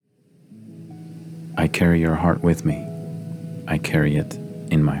I carry your heart with me. I carry it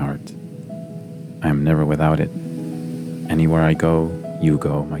in my heart. I am never without it. Anywhere I go, you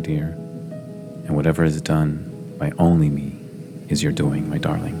go, my dear. And whatever is done by only me is your doing, my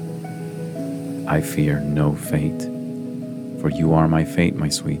darling. I fear no fate, for you are my fate, my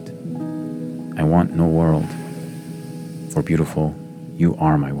sweet. I want no world, for beautiful, you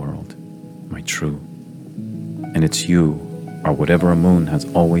are my world, my true. And it's you are whatever a moon has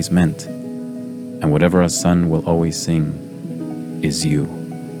always meant, and whatever a sun will always sing is you.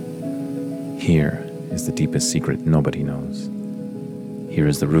 Here is the deepest secret nobody knows. Here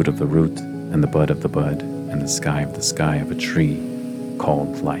is the root of the root, and the bud of the bud, and the sky of a tree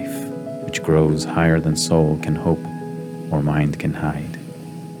called life, which grows higher than soul can hope or mind can hide.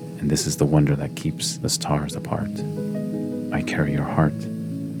 And this is the wonder that keeps the stars apart. I carry your heart.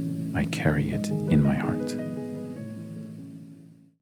 I carry it in my heart.